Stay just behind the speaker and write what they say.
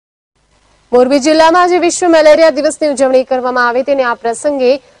મોરબી જિલ્લામાં આજે વિશ્વ મેલેરિયા દિવસની ઉજવણી કરવામાં આવે તેને આ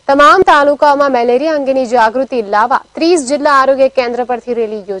પ્રસંગે તમામ તાલુકાઓમાં મેલેરિયા અંગેની જાગૃતિ લાવવા 30 જિલ્લા આરોગ્ય કેન્દ્ર પરથી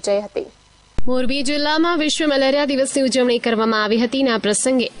રેલી યોજાઈ હતી। મોરબી જિલ્લામાં વિશ્વ મેલેરિયા દિવસની ઉજવણી કરવામાં આવી હતી અને આ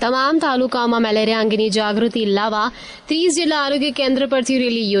પ્રસંગે તમામ તાલુકાઓમાં મેલેરિયા અંગેની જાગૃતિ લાવવા 30 જિલ્લા આરોગ્ય કેન્દ્ર પરથી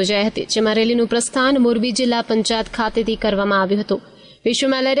રેલી યોજાઈ હતી, જેમાં રેલીનું પ્રસ્થાન મોરબી જિલ્લા પંચાયત ખાતેથી કરવામાં આવ્યું હતું। વિશ્વ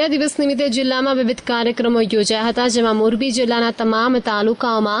મેલેરિયા દિવસ નિમિત્તે જિલ્લામાં વિવિધ કાર્યક્રમો યોજાયા હતા, જેમાં મોરબી જિલ્લાના તમામ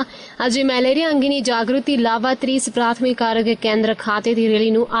તાલુકાઓમાં આજે મેલેરિયા અંગેની જાગૃતિ લાવવા 30 પ્રાથમિક આરોગ્ય કેન્દ્ર ખાતેથી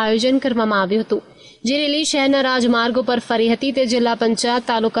રેલીનું આયોજન કરવામાં આવ્યું હતું। જે રેલી શહેરના રાજમાર્ગો પર ફરી હતી તે જિલ્લા પંચાયત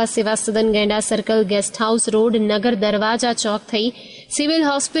તાલુકા સેવા સદન ગેંડા સર્કલ ગેસ્ટ હાઉસ રોડ નગર દરવાજા ચોક થઈ સિવિલ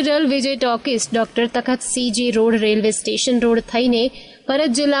હોસ્પિટલ વિજય ટોકીસ ડોક્ટર તખત CG road railway station road થઈને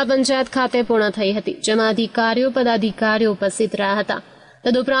પરત જિલ્લા પંચાયત ખાતે પૂર્ણ થઈ હતી, જેમાં અધિકારીઓ પદાધિકારીઓ ઉપસ્થિત રહ્યા હતા।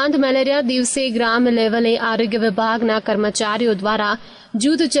 તદુપરાંત મેલેરિયા દિવસે ગ્રામ લેવલે આરોગ્ય વિભાગના કર્મચારીઓ દ્વારા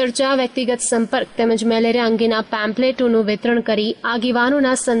જૂથ ચર્ચા, વ્યક્તિગત સંપર્ક તેમજ મેલેરિયા અંગેના પેમ્પલેટોનું વિતરણ કરી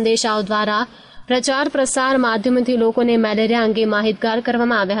આગેવાનોના સંદેશાઓ દ્વારા પ્રચાર પ્રસાર માધ્યમથી લોકોને મેલેરિયા અંગે માહિતગાર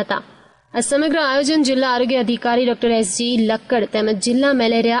કરવામાં આવ્યા હતા। આ સમગ્ર આયોજન જિલ્લા આરોગ્ય અધિકારી ડોક્ટર એસજી લક્કડ તેમજ જિલ્લા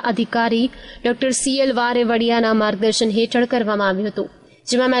મેલેરિયા અધિકારી ડોક્ટર સીએલ વારેવડિયાના માર્ગદર્શન હેઠળ કરવામાં આવ્યું હતું,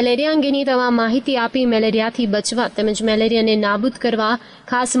 જેમાં મેલેરિયા અંગેની તમામ માહિતી આપી મેલેરિયાથી બચવા તેમજ મેલેરિયાને નાબૂદ કરવા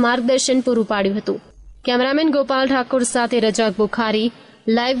ખાસ માર્ગદર્શન પૂરું પાડ્યું હતું। કેમેરામેન ગોપાલ ઠાકોર સાથે રજાક બુખારી,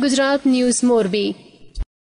 લાઈવ ગુજરાત ન્યૂઝ મોરબી।